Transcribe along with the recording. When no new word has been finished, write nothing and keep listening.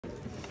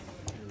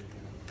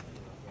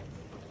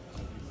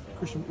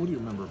Christian, what do you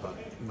remember about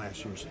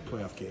last year's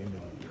playoff game,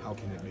 and how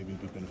can it maybe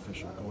be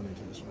beneficial going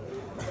into this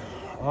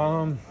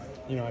one?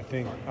 I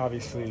think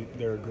obviously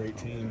they're a great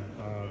team,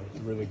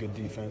 really good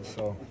defense.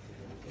 So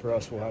for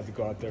us, we'll have to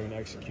go out there and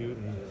execute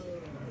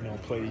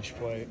and play each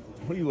play.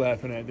 What are you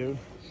laughing at, dude?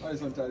 I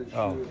just untied his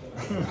shoe.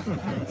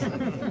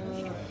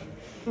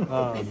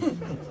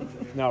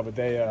 No, but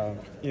they,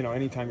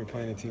 anytime you're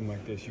playing a team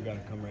like this, you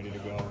got to come ready to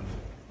go.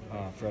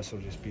 And for us,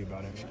 it'll just be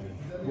about executing.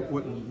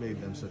 What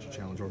made them such a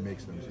challenge, or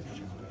makes them such a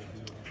challenge?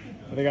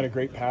 Well, they got a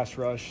great pass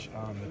rush.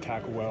 They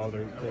tackle well.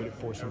 They're great at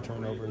forcing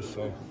turnovers.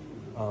 So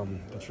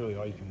that's really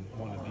all you can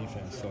want in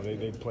defense. So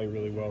they play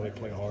really well. They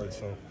play hard.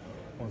 So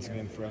once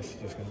again, for us,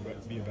 it's just going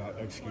to be about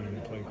executing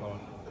the play call.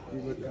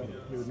 You look up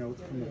your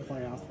notes from the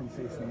playoffs from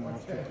facing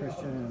last year,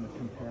 Christian, and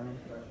compare them?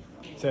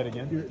 Say it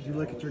again? Do you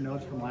look at your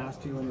notes from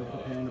last year when you're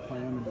preparing to play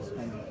them and just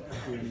kind of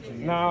do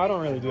anything? No, I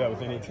don't really do that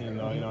with any team,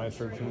 though.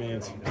 For me,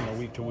 it's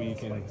week to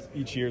week, and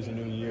each year is a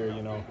new year,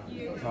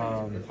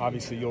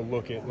 Obviously, you'll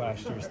look at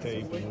last year's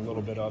tape and a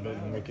little bit of it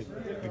and look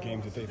at the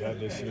games that they've had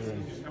this year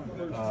and,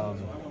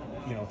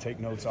 take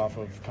notes off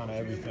of kind of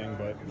everything,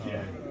 but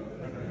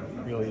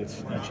really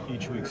it's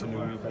each week's a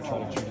new week. I try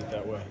to treat it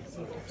that way.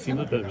 Seemed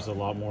like there's a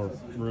lot more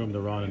room to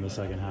run in the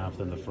second half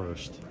than the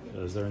first.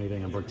 Is there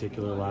anything in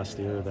particular last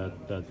year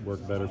that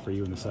worked better for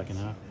you in the second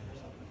half?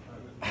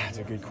 That's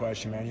a good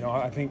question, man.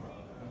 I think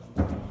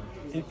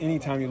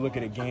anytime you look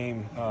at a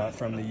game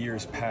from the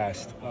years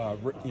past,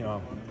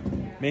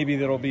 maybe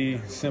that'll be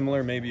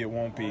similar, maybe it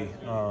won't be.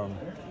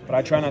 But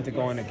I try not to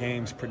go into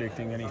games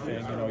predicting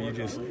anything.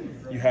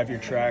 You have your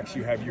tracks,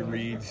 you have your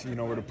reads, you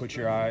know where to put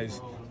your eyes,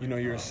 you know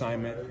your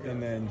assignment,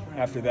 and then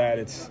after that,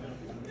 it's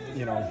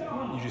you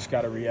just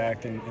got to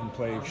react and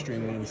play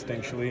extremely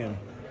instinctually and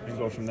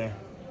go from there.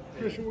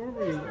 Christian, where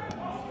were you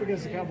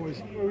against the Cowboys?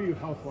 Where were you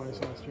health-wise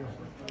last year?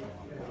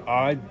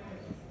 I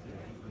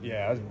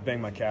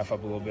banged my calf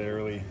up a little bit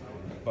early,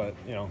 but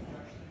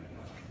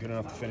good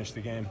enough to finish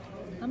the game.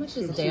 How much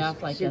is the day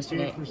off like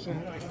yesterday?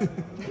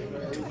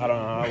 I don't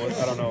know.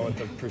 I don't know what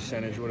the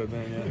percentage would have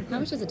been. Yeah. How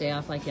much is a day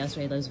off like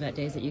yesterday? Those vet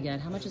days that you get.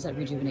 How much does that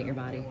rejuvenate your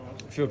body?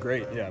 I feel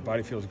great. Yeah,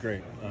 body feels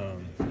great.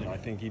 I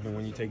think even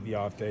when you take the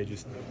off day,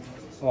 just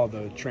all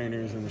the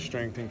trainers and the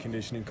strength and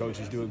conditioning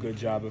coaches do a good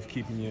job of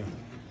keeping you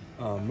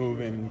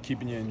moving and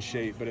keeping you in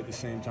shape, but at the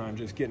same time,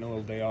 just getting a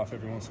little day off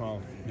every once in a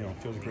while,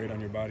 feels great on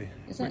your body.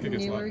 Is that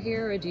newer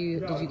here, or did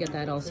you get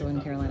that also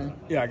in Carolina?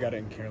 Yeah, I got it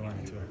in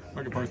Carolina too.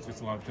 Marcus Parsons gets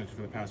a lot of attention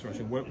for the pass rush.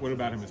 What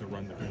about him as a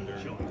run defender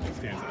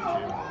stands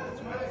out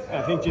to you?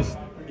 I think just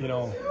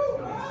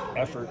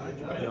effort.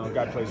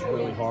 Guy plays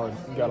really hard.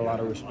 You got a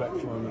lot of respect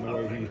for him in the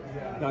way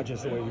not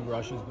just the way he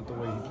rushes, but the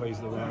way he plays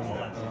the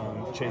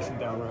run, chasing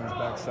down runs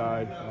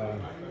backside.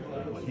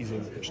 He's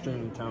an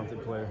extremely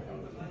talented player.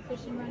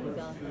 Christian, Ronnie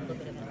Bell had a little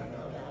bit of an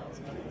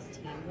on this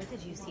team. What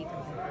did you see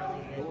from him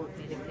early that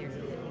made it clear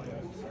that he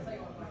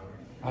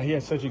did? He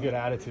had such a good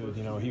attitude.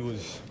 He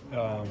was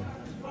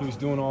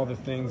doing all the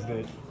things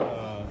that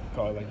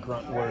call it like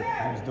grunt work.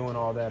 He was doing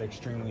all that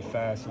extremely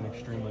fast and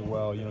extremely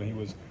well. He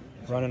was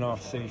running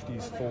off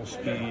safeties full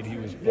speed. He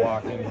was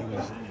blocking. He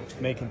was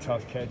making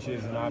tough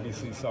catches, and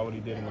obviously saw what he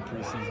did in the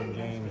preseason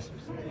games,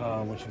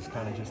 which was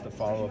kind of just a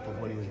follow-up of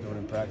what he was doing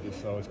in practice.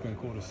 So it's been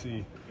cool to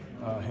see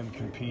him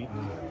compete,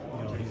 and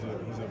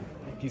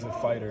he's a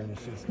fighter, and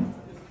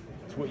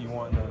it's what you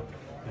want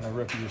in a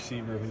rookie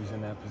receiver who's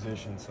in that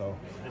position. So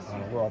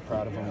we're all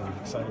proud of him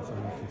and excited for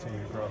him to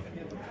continue to grow.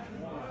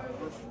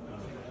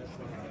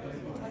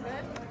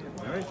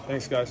 All right.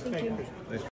 Thanks, guys. Thank you.